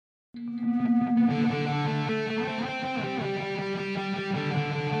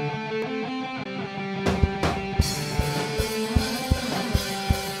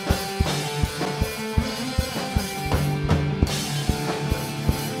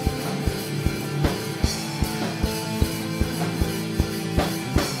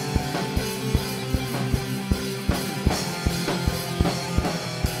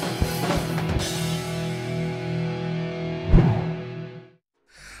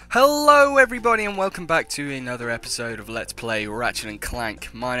Hello everybody and welcome back to another episode of Let's Play Ratchet &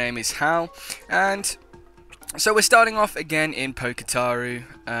 Clank. My name is Hal, and so we're starting off again in Ptero,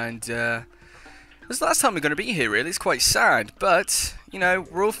 and this is the last time we're going to be here really. It's quite sad, but you know,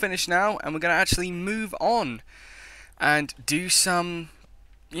 we're all finished now and we're going to actually move on and do some,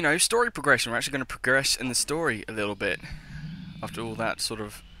 you know, story progression. We're actually going to progress in the story a little bit after all that sort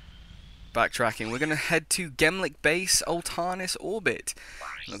of backtracking. We're going to head to Gemlick base, Oltanis Orbit.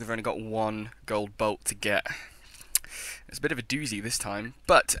 Look, we've only got one gold bolt to get. It's a bit of a doozy this time,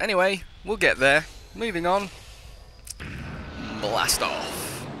 but anyway, we'll get there. Moving on. Blast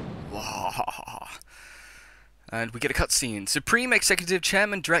off. And we get a cutscene. Supreme Executive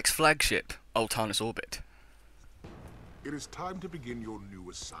Chairman Drek's flagship, Oltanis Orbit. It is time to begin your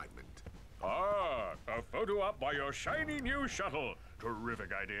new assignment. Ah, a photo op by your shiny new shuttle.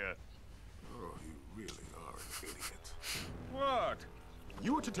 Terrific idea. Oh, you really are an idiot. What?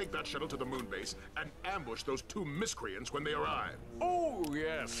 You are to take that shuttle to the moon base and ambush those two miscreants when they arrive. Oh,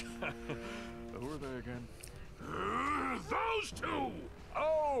 yes. Who are they again? Those two!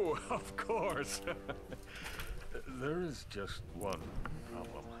 Oh, of course. There is just one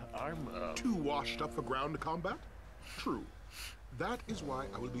problem. I'm, Too washed up for ground combat? True. That is why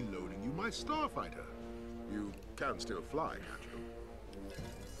I will be loaning you my starfighter. You can still fly, can't you?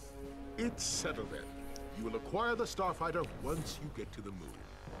 It's settled then. You will acquire the starfighter once you get to the moon.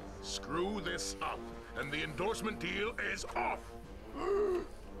 Screw this up, and the endorsement deal is off.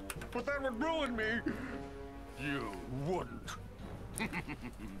 But that would ruin me. You wouldn't.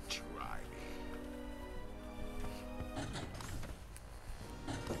 Try me.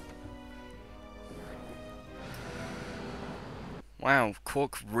 Wow,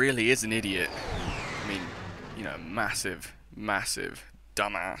 Quark really is an idiot. I mean, you know, massive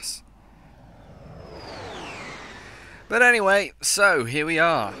dumbass. But anyway, so here we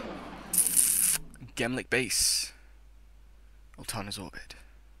are. Gemlick base. Oltanis Orbit.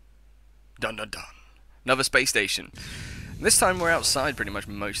 Dun dun dun. Another space station. This time we're outside pretty much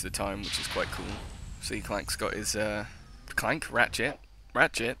most of the time, which is quite cool. See, Clank's got his Ratchet.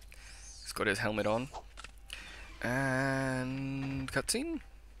 He's got his helmet on. And cutscene.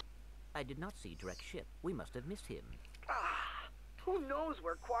 I did not see Drek's ship. We must have missed him. Who knows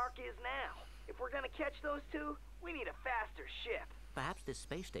where Quark is now? If we're gonna catch those two, we need a faster ship. Perhaps this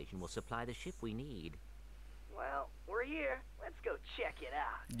space station will supply the ship we need. Well, we're here. Let's go check it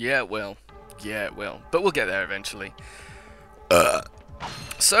out. Yeah, it will. Yeah, it will. But we'll get there eventually.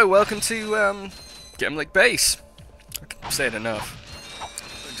 So, welcome to Gemlick base. I can say it enough.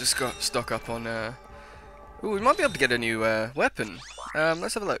 I just got stock up on... Ooh, we might be able to get a new weapon.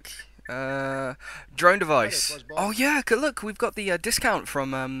 Let's have a look. Drone device. Oh yeah, look, we've got the discount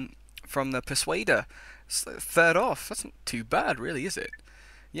from the Persuader. It's like third off. That's not too bad, really, is it?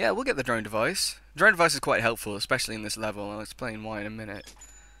 Yeah, we'll get the drone device. Drone device is quite helpful, especially in this level. I'll explain why in a minute.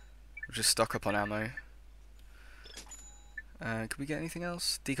 We'll just stock up on ammo. Could we get anything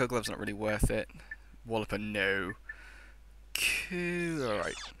else? Deco glove's not really worth it. Walloper, no. Cool.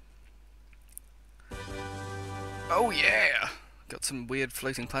 Alright. Oh yeah! Got some weird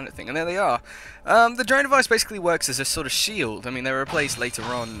floating planet thing, and there they are. The drone device basically works as a sort of shield. I mean, they're replaced later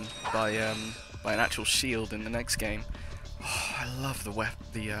on by an actual shield in the next game. Oh, I love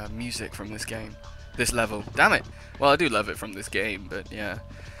the music from this game, this level. Damn it! Well, I do love it from this game, but yeah,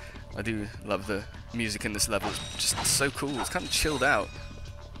 I do love the music in this level. It's just so cool. It's kind of chilled out.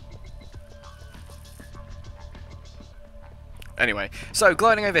 Anyway, so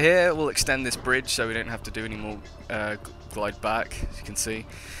gliding over here, we'll extend this bridge so we don't have to do any more glide back, as you can see.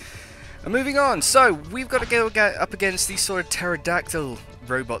 And moving on, so we've got to go up against these sort of pterodactyl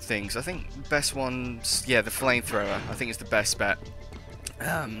robot things. I think the best one's, yeah, the flamethrower. I think is the best bet,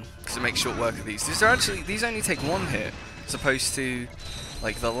 because it makes short work of these. These only take one hit, as opposed to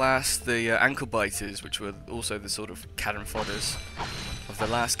like the ankle biters, which were also the sort of cannon fodders of the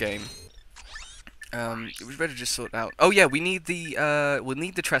last game. We better just sort out. Oh yeah, we'll need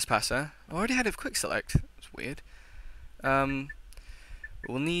the trespasser. I already had a quick select. It's weird.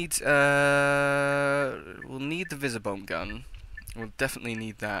 We'll need the Visibomb gun. We'll definitely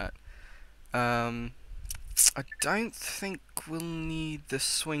need that. I don't think we'll need the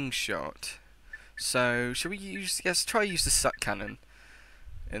swing shot. So, should we use... Yes, try use the suck cannon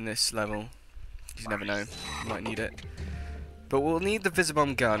in this level. You never know. You might need it. But we'll need the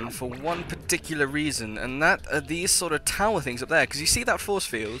Visibomb gun for one particular reason, and that are these sort of tower things up there. Because you see that force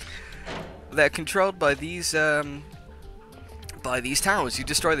field? They're controlled by these towers. You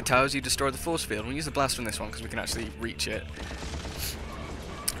destroy the towers, you destroy the force field. We'll use the blast from this one because we can actually reach it.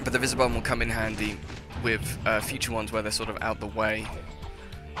 But the Visibomb will come in handy with future ones where they're sort of out the way.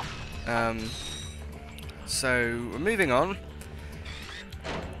 So, moving on.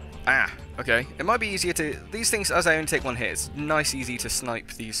 Okay. It might be easier to... These things, as I only take one hit, it's nice easy to snipe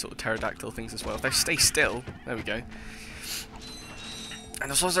these sort of pterodactyl things as well. If they stay still, there we go. And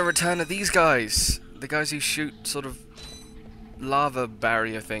there's also a return of these guys. The guys who shoot sort of lava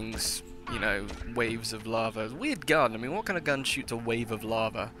barrier things. You know, waves of lava. Weird gun. I mean, what kind of gun shoots a wave of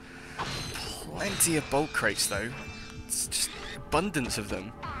lava? Plenty of bolt crates, though. It's just abundance of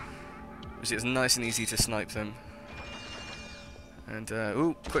them. Which is nice and easy to snipe them. And,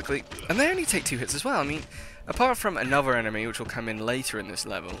 ooh, quickly. And they only take 2 hits as well. I mean, apart from another enemy, which will come in later in this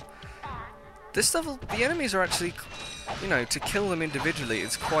level, the enemies are actually, you know, to kill them individually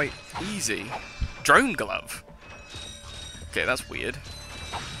is quite easy. Drone glove. Okay, that's weird.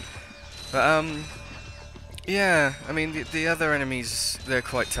 But, yeah, I mean, the other enemies, they're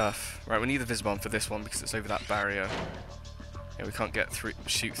quite tough. Right, we need the Visibomb for this one because it's over that barrier. Yeah, we can't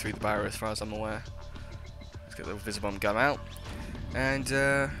shoot through the barrier as far as I'm aware. Let's get the Visibomb gun out. And,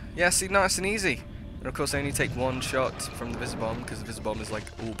 yeah, see, nice and easy. And of course, they only take 1 shot from the Visibomb, because the Visibomb is, like,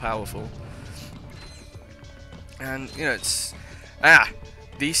 all-powerful. And, you know, it's...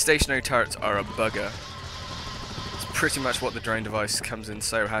 These stationary turrets are a bugger. It's pretty much what the drone device comes in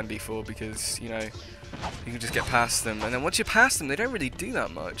so handy for, because, you know, you can just get past them. And then once you pass them, they don't really do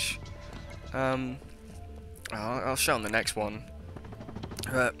that much. I'll show on the next one.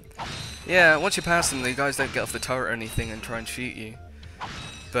 But... yeah, once you pass them, the guys don't get off the turret or anything and try and shoot you.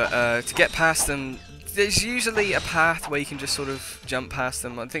 But to get past them, there's usually a path where you can just sort of jump past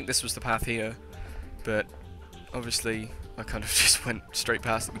them. I think this was the path here, but obviously I kind of just went straight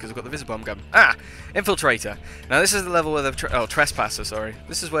past it because I've got the Visibomb gun. Infiltrator. Now this is the level where the Trespasser. Sorry,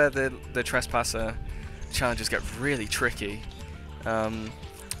 this is where the Trespasser challenges get really tricky.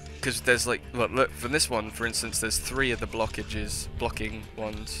 Because there's like, look, for this one, for instance, there's 3 of the blocking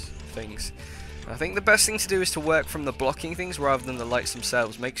things. I think the best thing to do is to work from the blocking things rather than the lights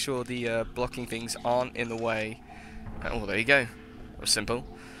themselves. Make sure the blocking things aren't in the way. Oh, there you go. That was simple.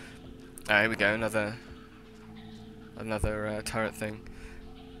 Here we go, another turret thing.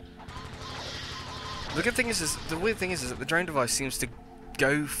 The good thing is the weird thing is that the drone device seems to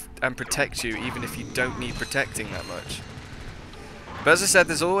go and protect you even if you don't need protecting that much. But as I said,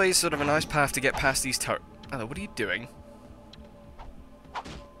 there's always sort of a nice path to get past these turrets. Oh, what are you doing?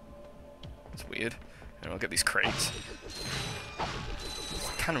 That's weird. And I'll get these crates.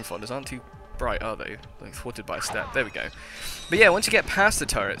 Cannon fodders aren't too bright, are they? Like thwarted by a step. There we go. But yeah, once you get past the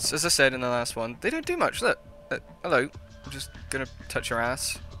turrets, as I said in the last one, they don't do much. Look. Hello. I'm just gonna touch your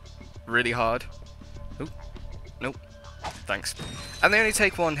ass. Really hard. Oh. Nope. Thanks. And they only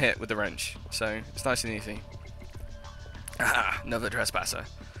take 1 hit with the wrench. So, it's nice and easy. Another Trespasser.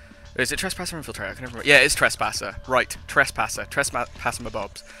 Is it Trespasser or Infiltrator? I can never remember. Yeah, it's Trespasser. Right, Trespasser. Trespasser my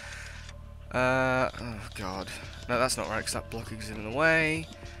bobs. Oh god. No, that's not right, because that block is in the way.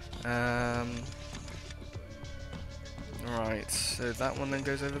 Right, so that one then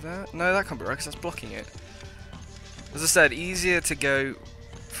goes over there? No, that can't be right, because that's blocking it. As I said, easier to go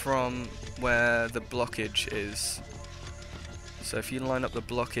from where the blockage is. So if you line up the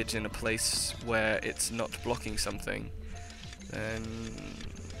blockage in a place where it's not blocking something, then...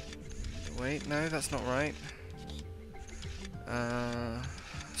 wait, no, that's not right.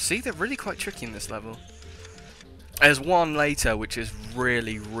 See, they're really quite tricky in this level. There's one later which is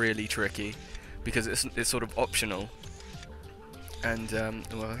really, really tricky, because it's sort of optional. And,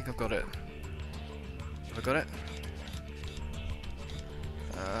 well, I think I've got it. Have I got it?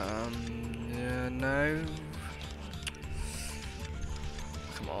 Yeah, no.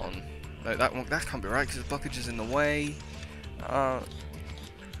 Come on. No, that can't be right, because the blockage is in the way. Oh,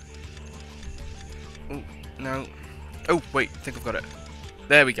 no. Oh, wait, I think I've got it.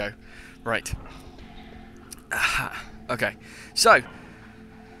 There we go. Right. Aha. Okay. So,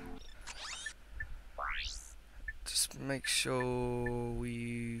 just make sure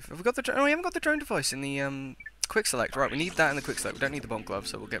we've... have we got the... oh, we haven't got the drone device in the quick select. Right, we need that in the quick select. We don't need the bomb glove,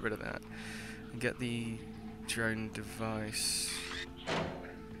 so we'll get rid of that. And get the drone device.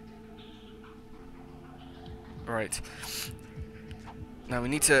 Right. Now we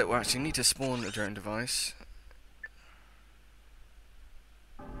need to... well, actually, we need to spawn a drone device.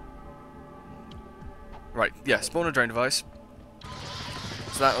 Right, yeah, spawn a drone device.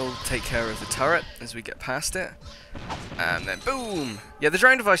 So that'll take care of the turret as we get past it. And then boom! Yeah, the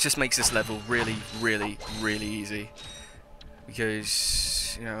drone device just makes this level really, really, really easy.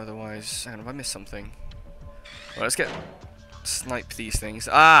 Because, you know, otherwise... Hang on, have I missed something? Well, let's snipe these things.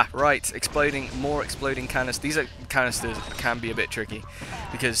 Ah, right, more exploding canisters. These canisters can be a bit tricky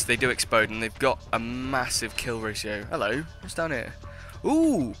because they do explode and they've got a massive kill ratio. Hello, what's down here?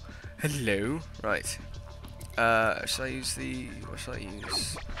 Ooh, hello. Right. Shall I use what shall I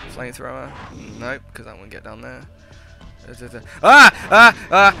use? Flamethrower? Nope, because that won't get down there.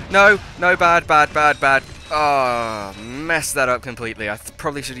 No, bad. Oh, messed that up completely. I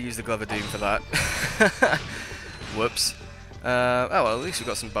probably should have used the Glove of Doom for that. Whoops. Oh well, at least we've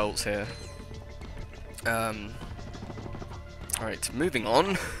got some bolts here. Alright, moving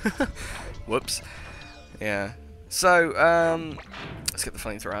on. Whoops. Yeah. So, let's get the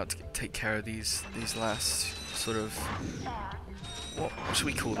flamethrower out to take care of these last sort of... What should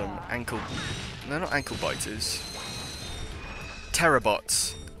we call them? They're not ankle biters.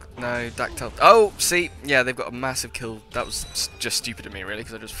 Ptero-bots. No, dactyl. Oh, see, yeah, they've got a massive kill. That was just stupid of me, really,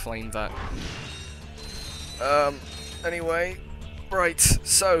 because I just flamed that. Anyway, right.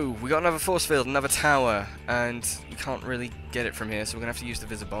 So we got another force field, another tower, and you can't really get it from here, so we're gonna have to use the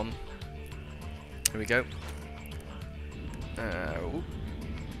Visibomb. Here we go.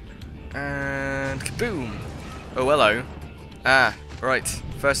 And kaboom! Oh, hello. Ah, right.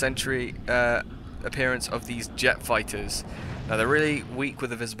 First entry appearance of these jet fighters. Now they're really weak with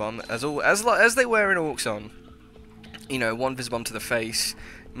the Visibomb, as they were in Auxon. You know, one Visibomb to the face.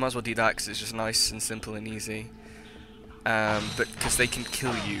 You might as well do that because it's just nice and simple and easy. But because they can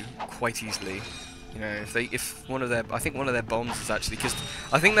kill you quite easily. You know, if one of their, I think one of their bombs is actually, because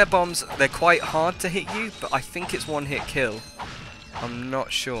I think their bombs, they're quite hard to hit you, but I think it's one-hit kill. I'm not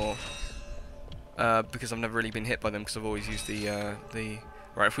sure. Because I've never really been hit by them because I've always used the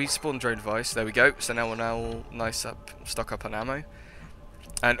right, if we spawn drone device, there we go. So now we're all stock up on ammo.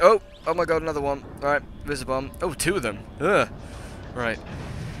 And oh my god, another one. Alright, Visibomb. Oh, two of them. Ugh. Right.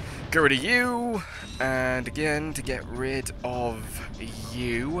 Get rid of you. And again, to get rid of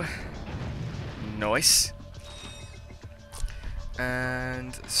you. Nice.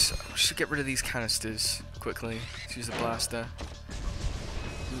 And so we should get rid of these canisters quickly. Let's use the blaster.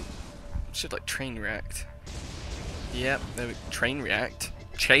 Should like train react. Yep, there we train react.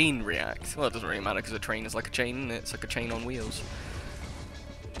 Chain react. Well, it doesn't really matter because a train is like a chain, isn't it? It's like a chain on wheels.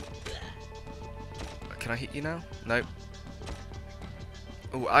 Can I hit you now? Nope.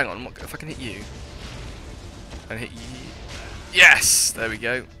 Oh, hang on. If I can hit you. And hit you. Yes! There we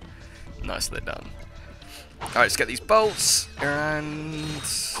go. Nicely done. Alright, let's get these bolts and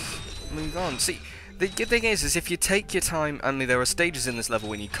move on. See, the good thing is if you take your time, I mean, there are stages in this level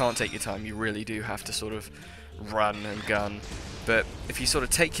when you can't take your time, you really do have to sort of run and gun. But if you sort of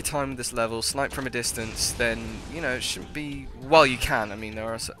take your time with this level, snipe from a distance, then, you know, it shouldn't be... Well, you can. I mean, there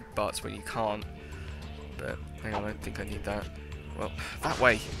are parts where you can't. But, hang on, I don't think I need that. Well, that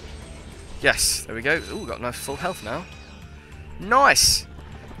way. Yes, there we go. Ooh, got nice full health now. Nice!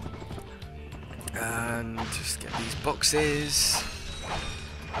 And just get these boxes.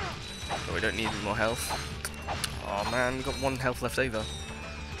 Oh, we don't need any more health. Oh man, we've got one health left over.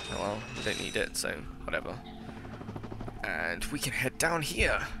 Oh well, we don't need it, so whatever. And we can head down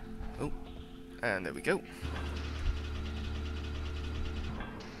here. Oh, and there we go.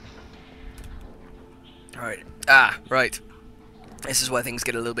 Alright, right. This is where things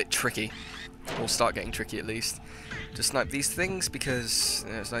get a little bit tricky. Or start getting tricky at least. To snipe these things because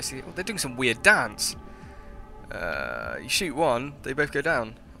you know, it's nice to... Oh, they're doing some weird dance. You shoot one, they both go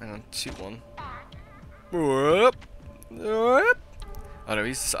down. Hang on, shoot one. Whoop. Whoop.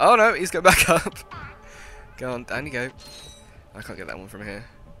 Oh no, he's going back up. Go on, down you go. I can't get that one from here.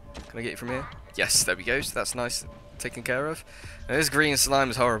 Can I get it from here? Yes, there we go. So that's nice, taken care of. Now, this green slime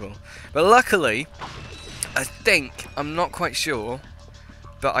is horrible, but luckily, I think, I'm not quite sure,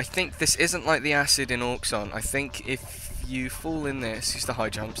 but I think this isn't like the acid in Auxon. I think if you fall in this, use the high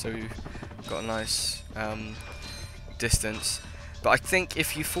jump, so you've got a nice distance. But I think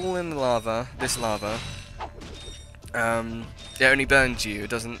if you fall in the lava, this lava, it only burns you. It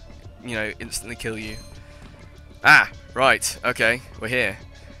doesn't, you know, instantly kill you. Ah, right. Okay, we're here.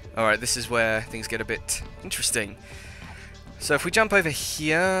 All right, this is where things get a bit interesting. So if we jump over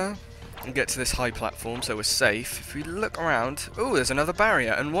here and get to this high platform, so we're safe. If we look around, oh, there's another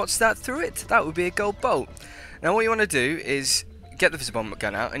barrier, and what's that through it? That would be a gold bolt. Now, what you want to do is get the Visibomb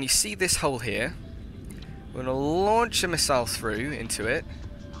gun out, and you see this hole here. We're going to launch a missile through into it,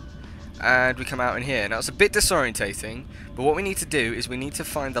 and we come out in here. Now it's a bit disorientating, but what we need to do is we need to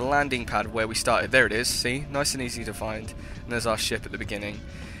find the landing pad where we started. There it is, see? Nice and easy to find. And there's our ship at the beginning.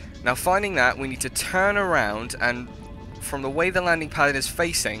 Now finding that, we need to turn around and from the way the landing pad is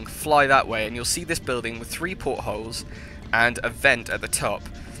facing, fly that way, and you'll see this building with 3 portholes and a vent at the top.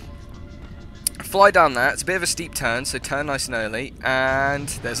 Fly down that, it's a bit of a steep turn, so turn nice and early, and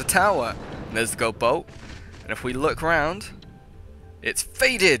there's a tower. And there's the gold bolt, and if we look around, it's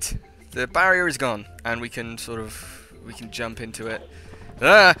faded! The barrier is gone, and we can jump into it.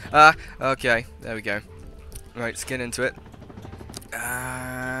 Okay, there we go. Right, let's get into it.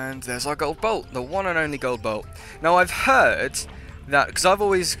 And there's our gold bolt, the one and only gold bolt. Now I've heard that, because I've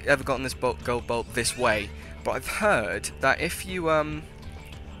always ever gotten this gold bolt this way, but I've heard that if you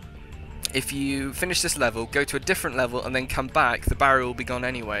finish this level, go to a different level, and then come back, the barrier will be gone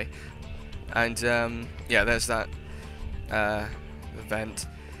anyway. And yeah, there's that event.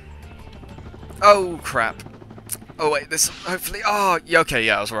 Oh crap! Oh wait, this hopefully. Oh, yeah, okay,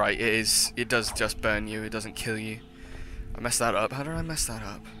 yeah, I was right. It does just burn you. It doesn't kill you. I messed that up. How did I mess that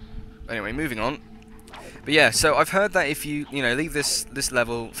up? Anyway, moving on. But yeah, so I've heard that if you leave this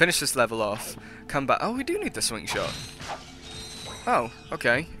level, finish this level off, come back. Oh, we do need the swing shot. Oh,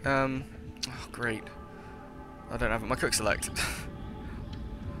 okay. Oh, great. I don't have my quick select.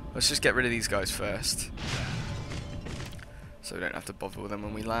 Let's just get rid of these guys first, so we don't have to bother with them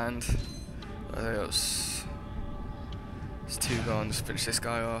when we land. It's 2 gone. Just finish this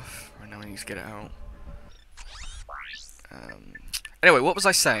guy off. Right now we need to get it out. Anyway, what was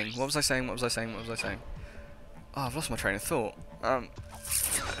I saying? What was I saying? Oh, I've lost my train of thought.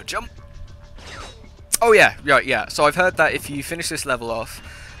 Jump. Oh yeah, right, yeah. So I've heard that if you finish this level off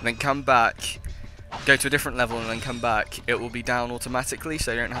and then come back, go to a different level and then come back, it will be down automatically,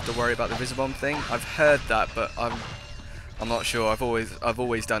 so you don't have to worry about the Visibomb thing. I've heard that, but I'm not sure. I've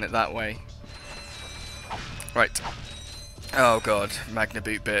always done it that way. Right. Oh god, Magna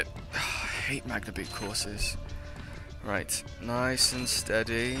Boot bit. I hate Magna Boot courses. Right, nice and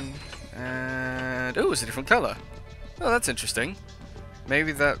steady, and oh, it's a different colour. Oh, that's interesting.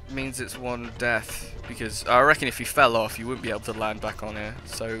 Maybe that means it's 1 death, because I reckon if you fell off, you wouldn't be able to land back on here,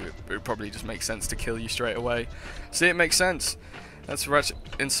 so it would probably just make sense to kill you straight away. See, it makes sense. That's Ratchet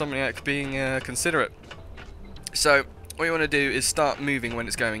Insomniac being considerate. So, what you want to do is start moving when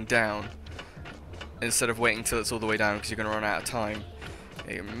it's going down, instead of waiting till it's all the way down, because you're going to run out of time.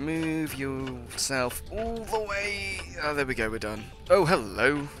 You move yourself all the way. Oh, there we go, we're done. Oh,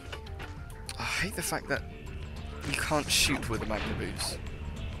 hello. I hate the fact that you can't shoot with the Magna Boots.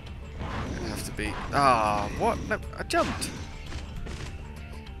 You have to be. Ah, what? No, I jumped.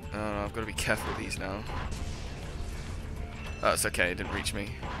 Oh, no, I've got to be careful with these now. Oh, it's okay, it didn't reach me.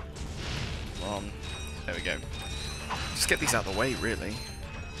 Come on. There we go. Just get these out of the way, really.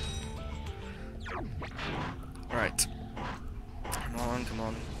 Right. Come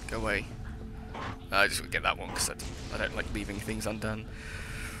on, go away. I just would get that one because I don't like leaving things undone.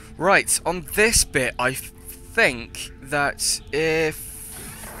 Right, on this bit, I think that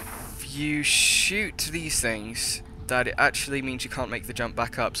if you shoot these things, that it actually means you can't make the jump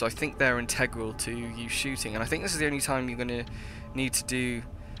back up. So I think they're integral to you shooting, and I think this is the only time you're going to need to do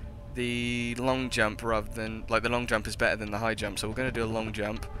the long jump rather than, like, the long jump is better than the high jump. So we're going to do a long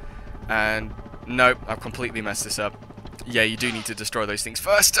jump, and nope, I've completely messed this up. Yeah, you do need to destroy those things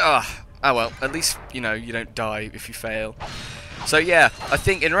first. Ah, oh well, at least, you know, you don't die if you fail. So yeah, I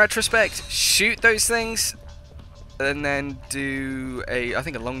think in retrospect, shoot those things, and then do I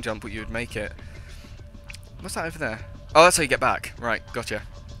think a long jump you would make it. What's that over there? Oh, that's how you get back. Right, gotcha.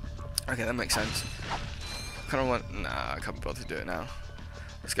 Okay, that makes sense. Kind of want, nah, I can't be bothered to do it now.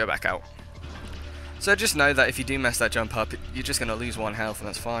 Let's go back out. So just know that if you do mess that jump up, you're just going to lose 1 health, and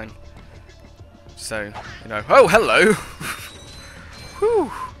that's fine. So, you know, oh, hello!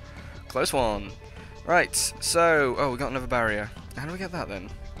 Whew! Close one. Right, so, oh, we got another barrier. How do we get that then?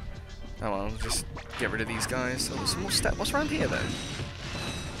 Oh well, we'll just get rid of these guys. Oh, there's some more steps. What's around here then?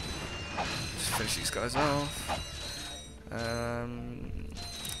 Just finish these guys off.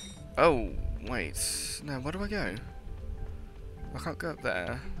 Oh, wait. No, where do I go? I can't go up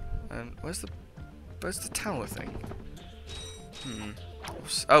there. And where's the tower thing?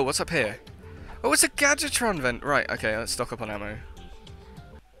 Oh, what's up here? Oh, it's a Gadgetron vent! Right, okay, let's stock up on ammo.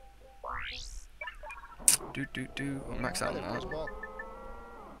 Oh, max out on that. What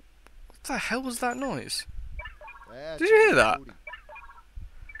the hell was that noise? Did you hear that?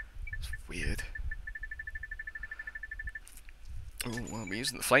 It's weird. Oh, well, we're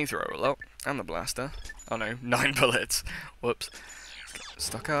using the flamethrower a lot. And the blaster. Oh no, 9 bullets. Whoops.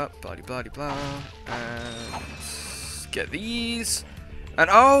 Stock up, blah blah blah. And get these. And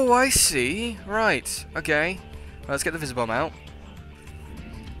oh, I see. Right. Okay. Well, let's get the Visibomb out.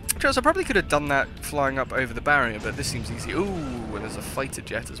 Charles, I probably could have done that flying up over the barrier, but this seems easy. Ooh, and there's a fighter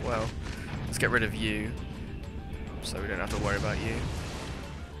jet as well. Let's get rid of you, so we don't have to worry about you.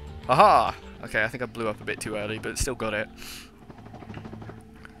 Aha! Okay, I think I blew up a bit too early, but still got it.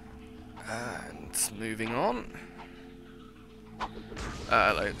 And moving on.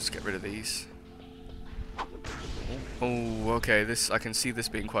 Let's get rid of these. Oh, okay. This I can see this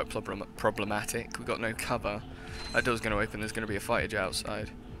being quite problematic. We got no cover. That door's going to open. There's going to be a fighter jet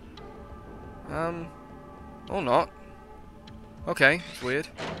outside. Or not. Okay, it's weird.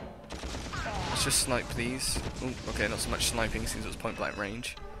 Let's just snipe these. Ooh, okay, not so much sniping since it was point blank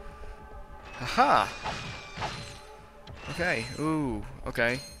range. Aha! Okay, ooh,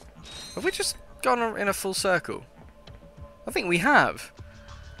 okay. Have we just gone in a full circle? I think we have.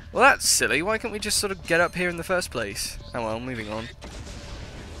 Well, that's silly. Why can't we just sort of get up here in the first place? Oh well, moving on.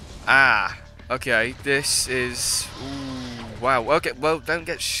 Ah, okay, this is... Ooh, wow, okay, well, don't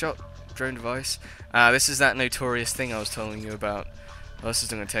get shot, drone device. This is that notorious thing I was telling you about. Well, this is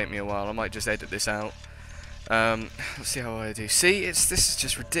going to take me a while. I might just edit this out. Let's see how I do. See, this is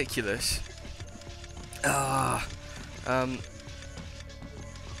just ridiculous.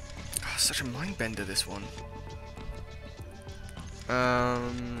 Such a mind bender, this one.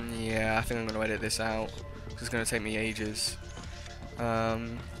 Yeah, I think I'm going to edit this out. It's going to take me ages.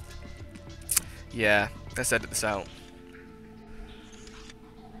 Yeah, let's edit this out.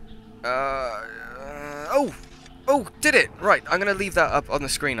 Oh, did it! Right, I'm going to leave that up on the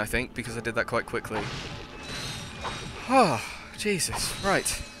screen, I think, because I did that quite quickly. Oh, Jesus.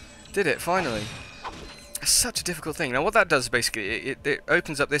 Right. Did it, finally. It's such a difficult thing. Now, what that does, basically, it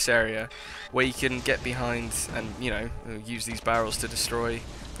opens up this area where you can get behind and, you know, use these barrels to destroy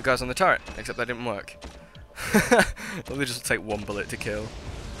the guys on the turret, except that didn't work. Well, they just take one bullet to kill.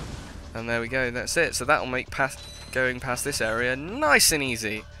 And there we go, that's it. So that'll make going past this area nice and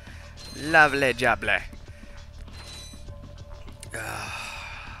easy. Lovely jubbly.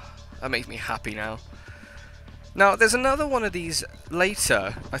 That makes me happy now. Now, there's another one of these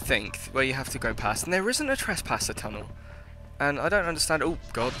later, I think, where you have to go past, and there isn't a trespasser tunnel. And I don't understand... Oh,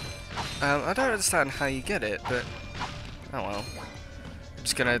 God. I don't understand how you get it, but... Oh, well. I'm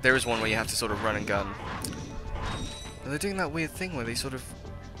just gonna... There is one where you have to sort of run and gun. They're doing that weird thing where they sort of...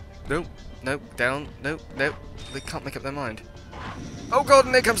 Nope, nope, down, nope, nope. They can't make up their mind. Oh, God,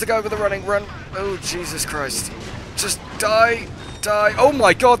 and there comes the guy with the running run. Oh, Jesus Christ. Just die, die. Oh,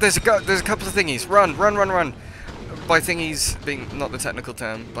 my God, there's a couple of thingies. Run, run, run, run. By thingies being not the technical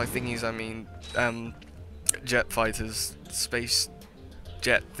term, by thingies I mean jet fighters, space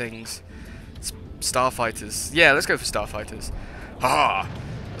jet things, starfighters. Yeah, let's go for starfighters. Ah,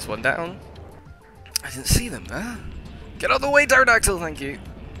 that's one down. I didn't see them there. Get out of the way, pterodactyl, thank you.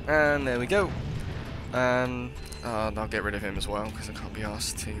 And there we go. I'll get rid of him as well because I can't be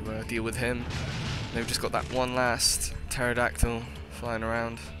asked to deal with him. They've just got that one last pterodactyl flying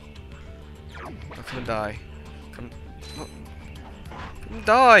around. Oh, come and die. Come and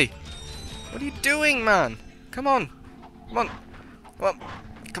die! What are you doing, man? Come on! Come on! Come on!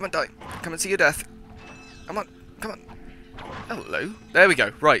 Come and die! Come and see your death! Come on! Come on! Hello? There we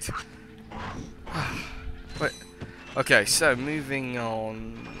go, right. Wait. Okay, so moving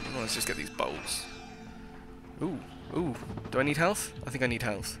on. Well, let's just get these bowls. Ooh, ooh. Do I need health? I think I need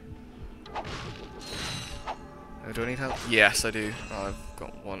health. Oh, do I need health? Yes, I do. Oh, I've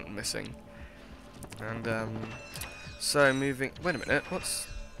got one missing. And, so moving... Wait a minute, what's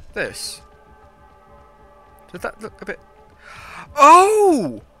this? Does that look a bit...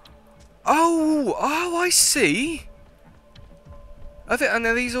 Oh! Oh! Oh, I see! And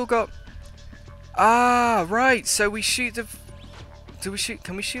then these all got... Ah, right, so we shoot the... Do we shoot...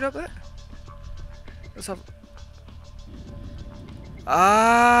 Can we shoot up there? Let's have...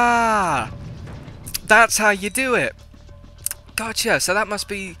 Ah! That's how you do it! Gotcha, so that must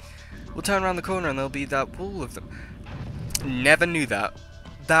be... We'll turn around the corner and there'll be that wall of them. Never knew that.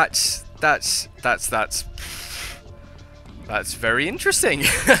 That's very interesting.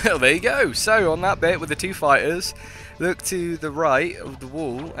 There you go. So on that bit with the two fighters, look to the right of the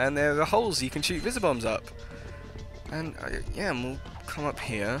wall and there are holes you can shoot Visibombs up. And yeah, and we'll come up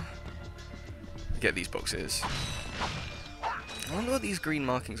here. Get these boxes. I wonder what these green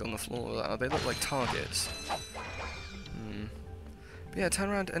markings on the floor are. They look like targets. But yeah, turn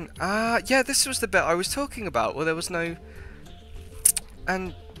around and... yeah, this was the bit I was talking about, where there was no...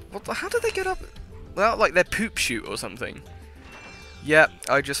 And... how did they get up? Well, like their poop chute or something. Yep,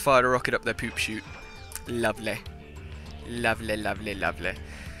 I just fired a rocket up their poop chute. Lovely. Lovely, lovely, lovely.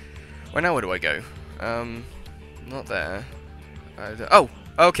 Well, now where do I go? Not there. Oh,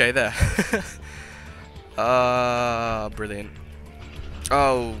 okay, there. Brilliant.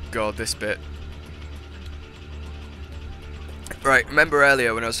 Oh god, this bit. Right, remember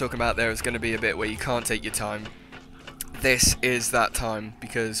earlier when I was talking about there was going to be a bit where you can't take your time? This is that time,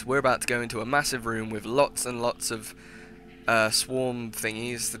 because we're about to go into a massive room with lots and lots of swarm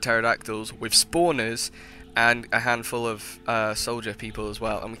thingies, the pterodactyls, with spawners, and a handful of soldier people as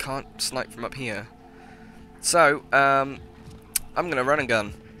well, and we can't snipe from up here. So, I'm going to run and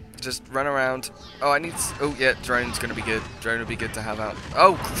gun. Just run around. Oh, I need... Oh, yeah, drone's going to be good. Drone would be good to have out.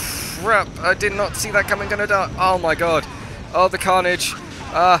 Oh, crap! I did not see that coming. Gonna die. Oh, my god. Oh, the carnage.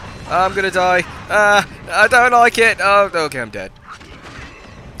 I'm gonna die. I don't like it. Oh, okay, I'm dead.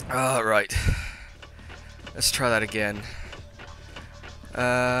 Right. Let's try that again.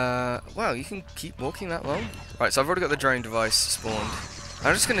 Wow, you can keep walking that long? Right, so I've already got the drone device spawned.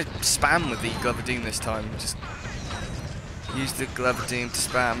 I'm just gonna spam with the Glove of Doom this time. Just use the Glove of Doom to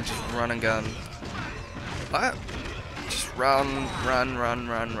spam. Just run and gun. Just run.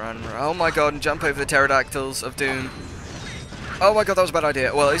 Oh my god, and jump over the pterodactyls of Doom. Oh my god, that was a bad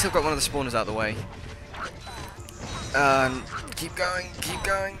idea. Well, at least I've got one of the spawners out of the way. Keep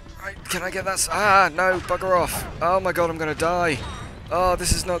going. Right, can I get that? No, bugger off. Oh my god, I'm gonna die. Oh,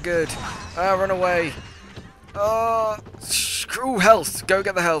 this is not good. Run away. Oh, screw health. Go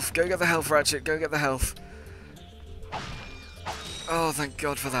get the health. Go get the health, Ratchet. Go get the health. Oh, thank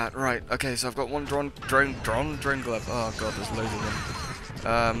god for that. Right, okay, so I've got one drone glove. Oh god, there's loads of them.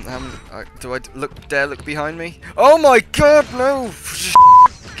 Do I dare look behind me? Oh my god, no!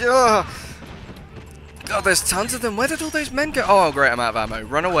 God, there's tons of them. Where did all those men go? Oh, great, I'm out of ammo.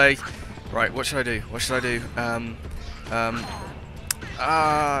 Run away. Right, what should I do?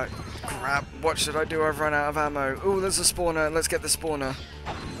 Crap. What should I do? I've run out of ammo. Ooh, there's a spawner. Let's get the spawner.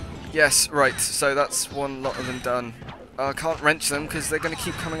 Yes, right, so that's one lot of them done. I can't wrench them because they're going to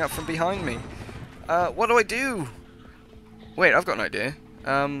keep coming up from behind me. What do I do? Wait, I've got an idea.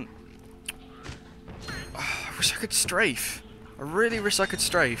 I wish I could strafe. I really wish I could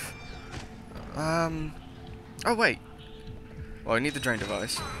strafe. Oh wait. Well, I need the drain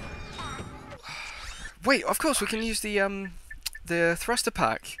device. Wait, of course we can use the thruster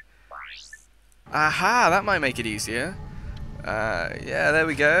pack. Aha, that might make it easier. Yeah, there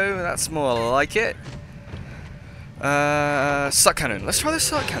we go. That's more like it. Suck cannon. Let's try the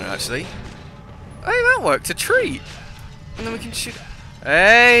suck cannon actually. Hey, that worked a treat. And then we can shoot.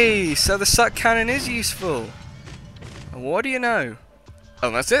 Hey, so the suck cannon is useful. And what do you know? Oh,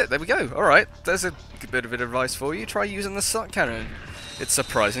 that's it. There we go. All right, there's a bit of advice for you. Try using the suck cannon. It's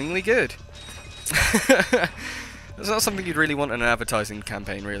surprisingly good. It's not something you'd really want in an advertising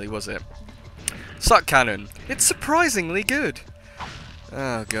campaign, really, was it? Suck cannon. It's surprisingly good.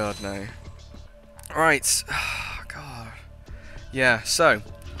 Oh god, no. Right. Oh, god. Yeah. So,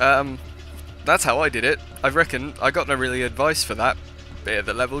 that's how I did it. I reckon I got no really advice for that bit of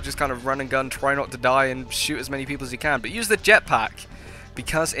the level. Just kind of run and gun, try not to die, and shoot as many people as you can. But use the jetpack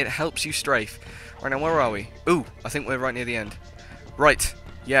because it helps you strafe. Right, now where are we? Ooh, I think we're right near the end. Right.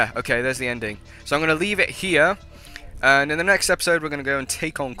 Yeah. Okay. There's the ending. So I'm going to leave it here. And in the next episode, we're going to go and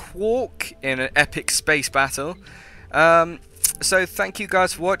take on Quark in an epic space battle. So thank you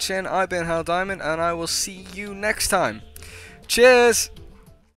guys for watching. I've been Hal Diamond, and I will see you next time. Cheers!